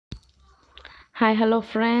Hi, hello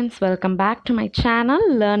friends. Welcome back to my channel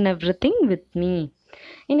Learn Everything with me.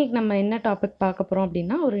 இன்றைக்கி நம்ம என்ன topic பார்க்க போகிறோம்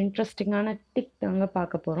அப்படின்னா ஒரு இன்ட்ரெஸ்டிங்கான டிக் தாங்க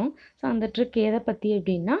பார்க்க போகிறோம். ஸோ அந்த ட்ரிக் எதை பற்றி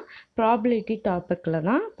அப்படின்னா ப்ராபிலிட்டி டாப்பிக்கில்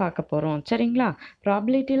தான் பார்க்க போகிறோம். சரிங்களா?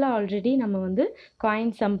 ப்ராபிலிட்டியில் ஆல்ரெடி நம்ம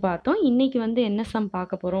காயின் சம் பார்த்தோம். இன்றைக்கி என்ன சம்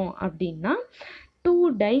பார்க்க போகிறோம் அப்படின்னா 2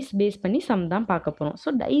 டைஸ் பேஸ் பண்ணி சம் தான் பார்க்க போகிறோம். ஸோ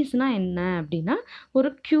டைஸ்னால் என்ன அப்படின்னா ஒரு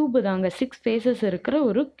க்யூபு தாங்க. 6 ஃபேஸஸ் இருக்கிற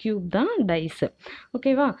ஒரு க்யூப் தான் டைஸு.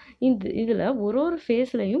 ஓகேவா? இதில் ஒரு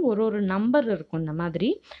ஃபேஸ்லையும் ஒரு நம்பர் இருக்கும். இந்த மாதிரி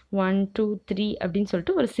 1 2 3 அப்படின்னு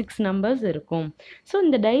சொல்லிட்டு ஒரு 6 நம்பர்ஸ் இருக்கும். ஸோ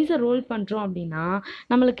இந்த டைஸை ரோல் பண்ணுறோம் அப்படின்னா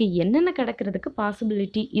நம்மளுக்கு என்னென்ன கிடைக்கிறதுக்கு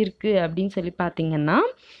பாசிபிலிட்டி இருக்குது அப்படின்னு சொல்லி பார்த்தீங்கன்னா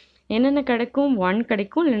என்னென்ன கிடைக்கும்? 1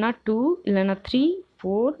 கிடைக்கும், இல்லைனா 2, இல்லைனா 3,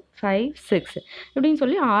 4, 5, 6 இப்படின்னு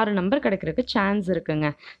சொல்லி 6 நம்பர் கிடைக்கிறதுக்கு சான்ஸ் இருக்குங்க.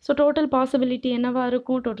 ஸோ டோட்டல் பாசிபிலிட்டி என்னவா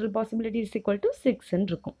இருக்கும்? Total possibility is equal to 6ன்னு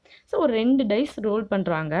இருக்கும். ஸோ ஒரு 2 டைஸ் ரோல்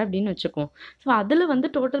பண்ணுறாங்க அப்படின்னு வச்சுக்கோம். ஸோ அதில்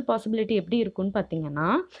டோட்டல் பாசிபிலிட்டி எப்படி இருக்குன்னு பார்த்தீங்கன்னா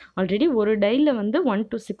ஆல்ரெடி ஒரு டையில் 1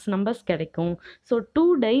 to 6 நம்பர்ஸ் கிடைக்கும். ஸோ 2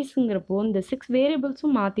 டைஸுங்கிறப்போ இந்த 6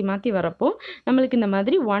 வேரியபிள்ஸும் மாற்றி மாற்றி வரப்போ நம்மளுக்கு இந்த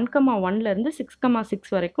மாதிரி 1,1லேருந்து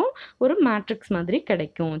 6,6 வரைக்கும் ஒரு மேட்ரிக்ஸ் மாதிரி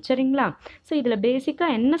கிடைக்கும். சரிங்களா? ஸோ இதில்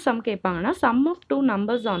பேசிக்காக என்ன some கேட்பாங்கன்னா some of 2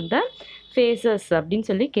 numbers on the faces அப்படின்னு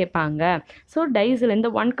சொல்லி கேட்பாங்க. ஸோ டைஸில் இந்த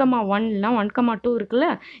 1,1 இல்லைனா 1,2 இருக்குல்ல,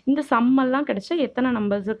 இந்த சம்மெல்லாம் கிடைச்சா எத்தனை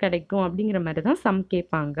நம்பர்ஸ் கிடைக்கும் அப்படிங்கிற மாதிரி தான் சம்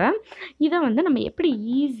கேட்பாங்க. இதை நம்ம எப்படி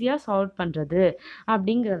ஈஸியாக சால்வ் பண்ணுறது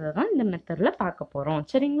அப்படிங்கிறத தான் இந்த மெத்தடில் பார்க்க போகிறோம்.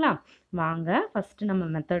 சரிங்களா? வாங்க ஃபஸ்ட்டு நம்ம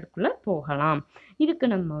மெத்தடுக்குள்ளே போகலாம். இதுக்கு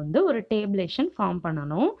நம்ம ஒரு டேபிளேஷன் ஃபார்ம்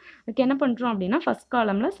பண்ணணும். அதுக்கு என்ன பண்ணுறோம் அப்படின்னா first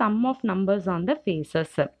காலமில் some of numbers on the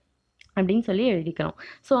faces அப்படின்னு சொல்லி எழுதிக்கிறோம்.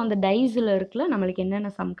 ஸோ அந்த டைஸில் இருக்குல்ல நம்மளுக்கு என்னென்ன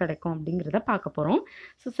சம் கிடைக்கும் அப்படிங்கிறத பார்க்க போகிறோம்.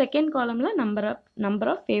 So second காலமில் number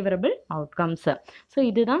of favourable அவுட்கம்ஸு. So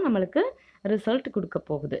இதுதான் நம்மளுக்கு ரிசல்ட் கொடுக்க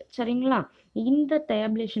போகுது. சரிங்களா? இந்த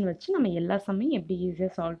டேபிளேஷன் வச்சு நம்ம எல்லா சம்மையும் எப்படி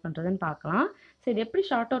ஈஸியாக சால்வ் பண்ணுறதுன்னு பார்க்கலாம். ஸோ இது எப்படி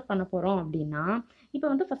ஷார்ட் அவுட் பண்ண போகிறோம் அப்படின்னா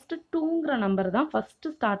இப்போ ஃபஸ்ட்டு 2ங்கிற நம்பர் தான்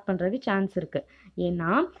ஃபஸ்ட்டு ஸ்டார்ட் பண்ணுறதுக்கு சான்ஸ் இருக்குது. ஏன்னா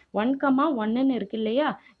 1,1ன்னு இருக்கு இல்லையா,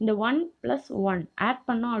 இந்த 1 + 1 ஆட்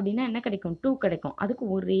பண்ணோம் அப்படின்னா என்ன கிடைக்கும்? 2 கிடைக்கும். அதுக்கு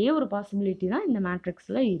ஒரே ஒரு பாசிபிலிட்டி தான் இந்த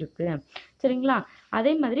மேட்ரிக்ஸில் இருக்குது. சரிங்களா?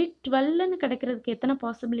 அதே மாதிரி 12ன்னு கிடைக்கிறதுக்கு எத்தனை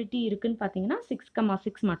பாசிபிலிட்டி இருக்குதுன்னு பார்த்தீங்கன்னா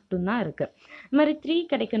 6,6 மட்டும்தான் இருக்குது. இது மாதிரி 3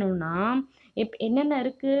 கிடைக்கணும்னா என்னென்ன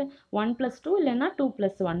இருக்குது? 1 + 2 இல்லைன்னா 2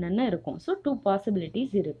 + 1ன்னு இருக்கும். ஸோ 2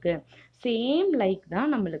 பாசிபிலிட்டிஸ் இருக்குது. சேம் லைக்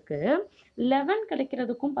தான் நம்மளுக்கு 11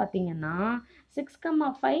 கிடைக்கிறதுக்கும் பார்த்தீங்கன்னா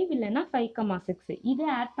 6,5 இல்லைன்னா 5,6 இதை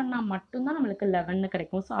ஆட் பண்ணால் மட்டும்தான் நம்மளுக்கு 11ன்னு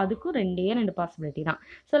கிடைக்கும். ஸோ அதுக்கும் 2 பாசிபிலிட்டி தான்.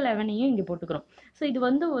 ஸோ 11ஐயும் இங்கே போட்டுக்கிறோம். ஸோ இது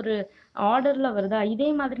ஒரு ஆர்டரில் வருதா? இதே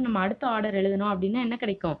மாதிரி நம்ம அடுத்த ஆர்டர் எழுதணும் அப்படின்னா என்ன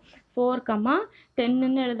கிடைக்கும்?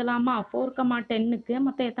 4,10ன்னு எழுதலாமா? 4,10க்கு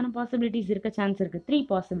மொத்தம் எத்தனை பாசிபிலிட்டிஸ் இருக்க சான்ஸ் இருக்குது? 3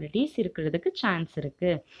 பாசிபிலிட்டிஸ் இருக்கிறதுக்கு சான்ஸ்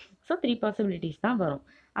இருக்குது. ஸோ 3 பாசிபிலிட்டிஸ் தான் வரும்.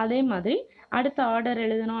 அதே மாதிரி அடுத்த ஆர்டர்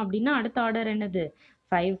எழுதணும் அப்படின்னா அடுத்த ஆர்டர் என்னது?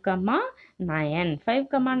 5,9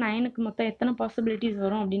 5,9க்கு மொத்தம் எத்தனை பாசிபிலிட்டிஸ்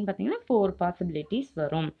வரும் அப்படின்னு பார்த்தீங்கன்னா 4 பாசிபிலிட்டிஸ்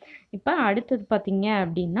வரும். இப்போ அடுத்தது பார்த்தீங்க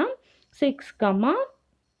அப்படின்னா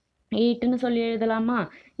 6,8ன்னு சொல்லி எழுதலாமா?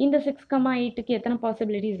 இந்த 6,8க்கு எத்தனை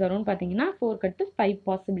பாசிபிலிட்டிஸ் வரும்னு பார்த்தீங்கன்னா 4 × 5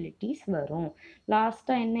 பாசிபிலிட்டிஸ் வரும்.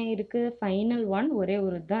 லாஸ்ட்டாக என்ன இருக்குது? ஃபைனல் 1 ஒரே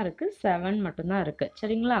ஒரு தான் இருக்குது, 7 மட்டும்தான் இருக்குது.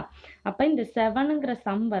 சரிங்களா? அப்போ இந்த 7ங்கிற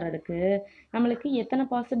சம் வர்றதுக்கு நம்மளுக்கு எத்தனை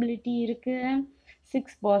பாசிபிலிட்டி இருக்குது?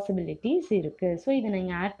 6 பாசிபிலிட்டிஸ் இருக்குது. ஸோ இதை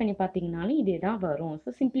நீங்கள் ஆட் பண்ணி பார்த்தீங்கனாலும் இதே தான் வரும். ஸோ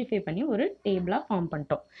சிம்பிளிஃபை பண்ணி ஒரு டேபிளாக ஃபார்ம்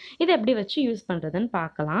பண்ணிட்டோம். இதை எப்படி வச்சு யூஸ் பண்ணுறதுன்னு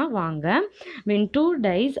பார்க்கலாம் வாங்க. when 2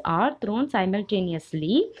 dice are thrown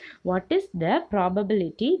simultaneously, what is the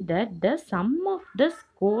probability that the sum of the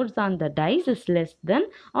scores on the dice is less than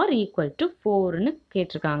or equal to 4ன்னு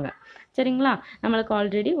கேட்டிருக்காங்க. சரிங்களா? நம்மளுக்கு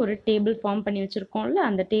ஆல்ரெடி ஒரு டேபிள் ஃபார்ம் பண்ணி வச்சுருக்கோம்ல,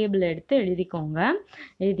 அந்த டேபிள் எடுத்து எழுதிக்கோங்க.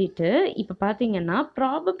 எழுதிட்டு இப்போ பார்த்தீங்கன்னா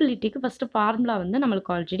ப்ராபபிலிட்டிக்கு ஃபஸ்ட்டு ஃபார்முலா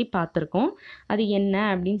நம்மளுக்கு ஆல்ரெடி பார்த்துருக்கோம். அது என்ன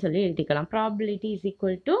அப்படின்னு சொல்லி எழுதிக்கலாம். Probability is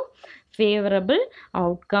equal to favourable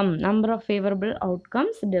outcome, number of favourable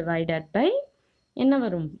outcomes divided by என்ன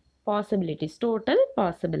வரும்? பாசிபிலிட்டிஸ், டோட்டல்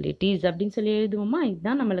பாசிபிலிட்டிஸ் அப்படின்னு சொல்லி எழுதுவோமா?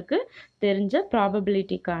 இதுதான் நம்மளுக்கு தெரிஞ்ச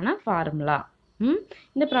ப்ராபபிலிட்டிக்கான ஃபார்முலா.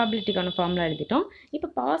 இந்த ப்ராபபிலிட்டிக்கான ஃபார்முலா எழுதிட்டோம். இப்போ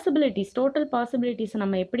பாசிபிலிட்டிஸ், டோட்டல் பாசிபிலிட்டிஸை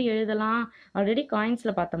நம்ம எப்படி எழுதலாம்? ஆல்ரெடி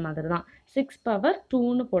காயின்ஸில் பார்த்த மாதிரி தான்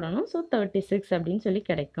 6^2ன்னு போடணும். ஸோ 36 அப்படின்னு சொல்லி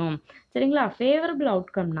கிடைக்கும். சரிங்களா? Favourable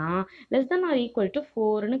அவுட்கம்னா less than R equal to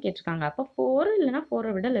 4ன்னு கேட்டிருக்காங்க. அப்போ 4 இல்லைனா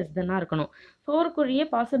 4ஐ விட லெஸ் தென்னாக இருக்கணும். 4க்குரிய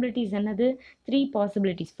பாசிபிலிட்டிஸ் என்னது? 3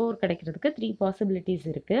 பாசிபிலிட்டிஸ். 4 கிடைக்கிறதுக்கு 3 பாசிபிலிட்டிஸ்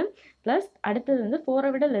இருக்குது. ப்ளஸ் அடுத்தது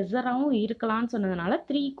 4ஐ விட லெஸ்ஸராகவும் இருக்கலாம்னு சொன்னதுனால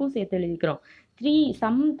 3க்கும் சேர்த்து எழுதிக்கிறோம்.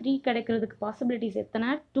 3 கிடைக்கிறதுக்கு பாசிபிலிட்டிஸ் எத்தனை?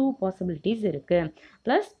 2 பாசிபிலிட்டிஸ் இருக்குது.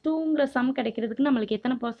 ப்ளஸ் 2ங்கிற சம் கிடைக்கிறதுக்கு நம்மளுக்கு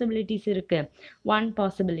எத்தனை பாசிபிலிட்டிஸ் இருக்குது? 1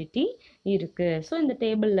 பாசிபிலிட்டி இருக்குது. ஸோ இந்த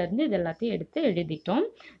டேபிள்லேருந்து இது எல்லாத்தையும் எடுத்து எழுதிட்டோம்.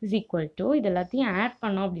 இஸ் ஈக்குவல் டு இது எல்லாத்தையும் ஆட்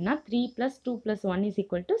பண்ணோம் அப்படின்னா 3 + 2 + 1 இஸ்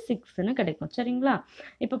ஈக்குவல் டு 6ன்னு கிடைக்கும். சரிங்களா?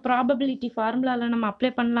 இப்போ ப்ராபபிலிட்டி ஃபார்முலாவில் நம்ம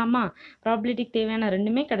அப்ளை பண்ணலாமா? ப்ராபபிலிட்டிக்கு தேவையான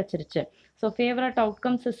ரெண்டுமே கிடச்சிருச்சு. ஸோ ஃபேவரட்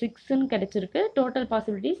அவுட்கம்ஸ் 6ன்னு கிடச்சிருக்கு. Total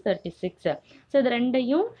possibilities 36. ஸோ இது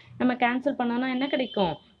ரெண்டையும் நம்ம கேன்சல் பண்ணோன்னா என்ன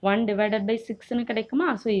கிடைக்கும்? 1 / 6ன்னு கிடைக்குமா?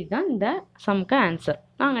 ஸோ இதுதான் இந்த சம்க்கு ஆன்சர்.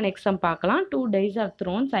 நாங்கள் நெக்ஸ்ட் சம் பார்க்கலாம். 2 dice are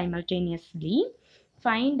thrown simultaneously.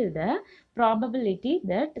 Find the probability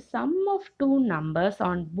that sum of two numbers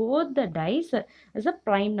on both the dice is a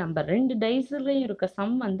prime number. 2 diceலையும் இருக்க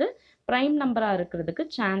சம் வந்து ப்ரைம் நம்பராக இருக்கிறதுக்கு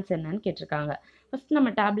சான்ஸ் என்னன்னு கேட்டிருக்காங்க. ஃபஸ்ட் நம்ம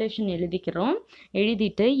டேப்லேஷன் எழுதிக்கிறோம்.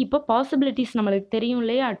 எழுதிட்டு இப்போ பாசிபிலிட்டிஸ் நம்மளுக்கு தெரியும்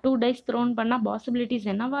இல்லையா? 2 dice த்ரோன் பண்ணால் பாசிபிலிட்டிஸ்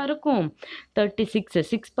என்னவா இருக்கும்? 36.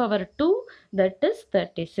 6/2 தட் இஸ்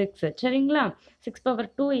 36. சரிங்களா?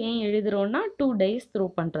 6/2 ஏன் எழுதுகிறோன்னா 2 dice த்ரோ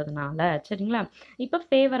பண்ணுறதுனால. சரிங்களா? இப்போ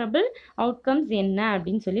ஃபேவரபிள் அவுட்கம்ஸ் என்ன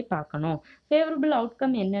அப்படின்னு சொல்லி பார்க்கணும். ஃபேவரபிள்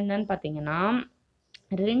அவுட்கம் என்னென்னு பார்த்தீங்கன்னா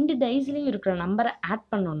 2 டைஸ்லையும் இருக்கிற நம்பரை ஆட்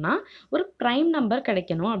பண்ணோம்னா ஒரு ப்ரைம் நம்பர்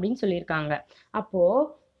கிடைக்கணும் அப்படின்னு சொல்லியிருக்காங்க.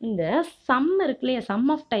 அப்போது இந்த சம் இருக்கு இல்லையா? சம்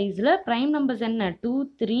ஆஃப் டைஸில் ப்ரைம் நம்பர்ஸ் என்ன? 2,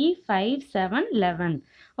 3, 5, 7, 11.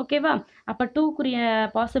 ஓகேவா? அப்போ 2க்குரிய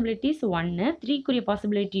possibilities 1, 3க்குரிய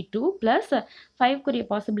possibility 2 plus 5க்குரிய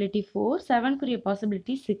possibility 4, 7க்குரிய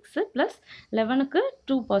possibility 6 plus 11க்கு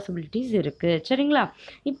 2 possibilities இருக்குது. சரிங்களா?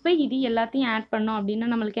 இப்போ இது எல்லாத்தையும் ஆட் பண்ணோம் அப்படின்னா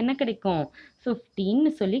நம்மளுக்கு என்ன கிடைக்கும்? 15ன்னு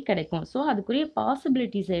சொல்லி கிடைக்கும். ஸோ அதுக்குரிய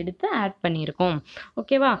பாசிபிலிட்டிஸை எடுத்து ஆட் பண்ணியிருக்கோம்.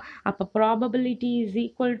 ஓகேவா? அப்போ ப்ராபபிலிட்டி இஸ்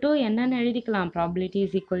ஈக்குவல் டு என்னென்னு எழுதிக்கலாம்? Probability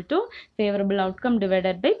is equal to favourable outcome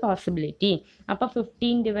divided by possibility. அப்போ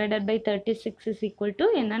 15 / 36 இஸ் ஈக்குவல் டு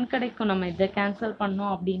என்னன்னு கிடைக்கும்? நம்ம இதை கேன்சல்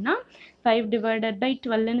பண்ணோம் அப்படின்னா 5 /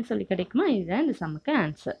 12ன்னு சொல்லி கிடைக்குமா? இதுதான் இந்த சம்முக்கு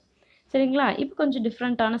ஆன்சர். சரிங்களா? இப்போ கொஞ்சம்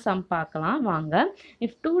டிஃப்ரெண்ட்டான சம் பார்க்கலாம் வாங்க.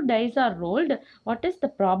 If 2 dice are rolled, what is the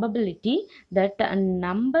probability that a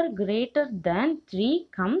number greater than 3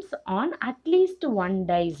 comes on at least 1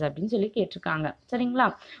 dice அப்படின்னு சொல்லி கேட்டிருக்காங்க. சரிங்களா?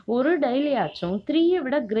 ஒரு டைலையாச்சும் 3யை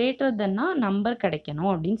விட கிரேட்டர் தென்னா நம்பர்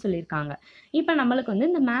கிடைக்கணும் அப்படின்னு சொல்லியிருக்காங்க. இப்போ நம்மளுக்கு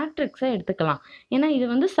வந்து இந்த மேட்ரிக்ஸை எடுத்துக்கலாம். ஏன்னா இது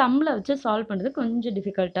வந்து சம்மில் வச்சு சால்வ் பண்ணுறது கொஞ்சம்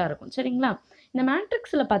டிஃபிகல்ட்டாக இருக்கும். சரிங்களா? இந்த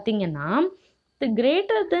மேட்ரிக்ஸில் பார்த்தீங்கன்னா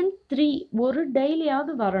கிரேட்டர் தென் 3 ஒரு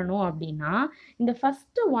டைலையாவது வரணும் அப்படின்னா இந்த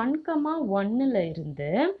ஃபஸ்ட்டு 1,1ல் இருந்து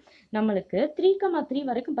நம்மளுக்கு 3,3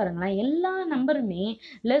 வரைக்கும் பாருங்களேன், எல்லா நம்பருமே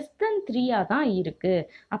லெஸ் தென் 3ஆக தான் இருக்குது.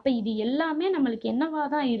 அப்போ இது எல்லாமே நம்மளுக்கு என்னவா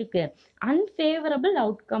தான் இருக்குது? அன்ஃபேவரபிள்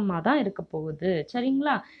அவுட்கம்மாக தான் இருக்க போகுது.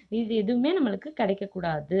 சரிங்களா? இது எதுவுமே நம்மளுக்கு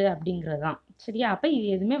கிடைக்கக்கூடாது அப்படிங்கிறது தான். சரியா? அப்போ இது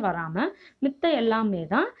எதுவுமே வராமல் மித்த எல்லாமே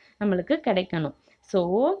தான் நம்மளுக்கு கிடைக்கணும். ஸோ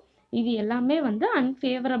இது எல்லாமே வந்து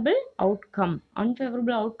அன்ஃபேவரபிள் அவுட்கம்.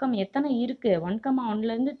 அன்ஃபேவரபிள் அவுட்கம் எத்தனை இருக்குது?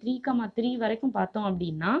 1,1லேருந்து 3,3 வரைக்கும் பார்த்தோம்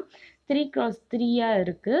அப்படின்னா 3 × 3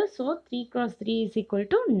 இருக்குது. So 3 × 3 is equal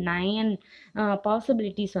to 9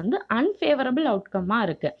 possibilities வந்து அன்ஃபேவரபிள் அவுட்கம்மாக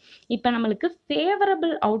இருக்குது. இப்போ நம்மளுக்கு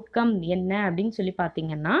ஃபேவரபிள் அவுட்கம் என்ன அப்படின்னு சொல்லி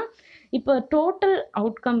பார்த்தீங்கன்னா இப்போ டோட்டல்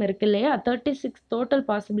அவுட்கம் இருக்கு இல்லையா? 36 டோட்டல்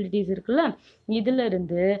பாசிபிலிட்டிஸ் இருக்குல்ல,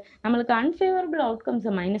 இதிலிருந்து நம்மளுக்கு அன்ஃபேவரபிள்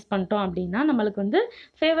அவுட்கம்ஸை மைனஸ் பண்ணிட்டோம் அப்படின்னா நம்மளுக்கு வந்து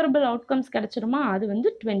ஃபேவரபிள் அவுட்கம்ஸ் கிடச்சிருமா? அது வந்து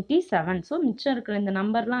 27. ஸோ மிச்சம் இருக்கிற இந்த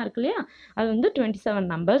நம்பர்லாம் இருக்கு இல்லையா? அது வந்து 27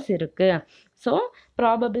 நம்பர்ஸ் இருக்குது. So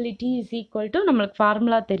probability is equal to நம்மளுக்கு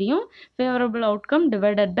ஃபார்முலா தெரியும், favourable outcome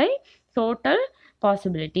divided by total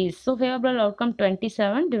possibilities. So favorable outcome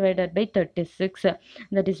 27 divided by 36,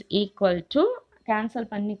 that is equal to cancel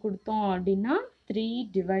பண்ணி கொடுத்தோம் அப்படின்னா 3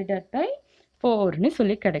 divided by 4ன்னு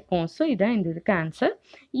சொல்லி கிடைக்கும். ஸோ இதான் இந்த இதுக்கு ஆன்சர்.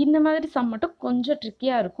 இந்த மாதிரி சம் மட்டும் கொஞ்சம்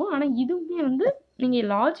ட்ரிக்கியாக இருக்கும். ஆனால் இதுவுமே வந்து நீங்கள்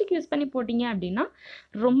லாஜிக் யூஸ் பண்ணி போட்டிங்க அப்படின்னா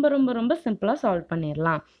ரொம்ப ரொம்ப ரொம்ப சிம்பிளாக சால்வ்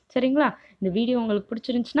பண்ணிடலாம். சரிங்களா? இந்த வீடியோ உங்களுக்கு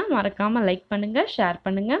பிடிச்சிருந்துச்சுன்னா மறக்காமல் லைக் பண்ணுங்கள், ஷேர்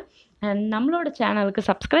பண்ணுங்கள், அண்ட் நம்மளோட சேனலுக்கு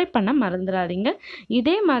சப்ஸ்கிரைப் பண்ண மறந்துடாதீங்க.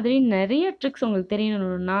 இதே மாதிரி நிறைய ட்ரிக்ஸ் உங்களுக்கு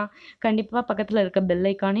தெரியணும்னா கண்டிப்பாக பக்கத்தில் இருக்க பெல்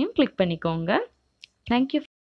ஐக்கானையும் கிளிக் பண்ணிக்கோங்க. தேங்க்யூ.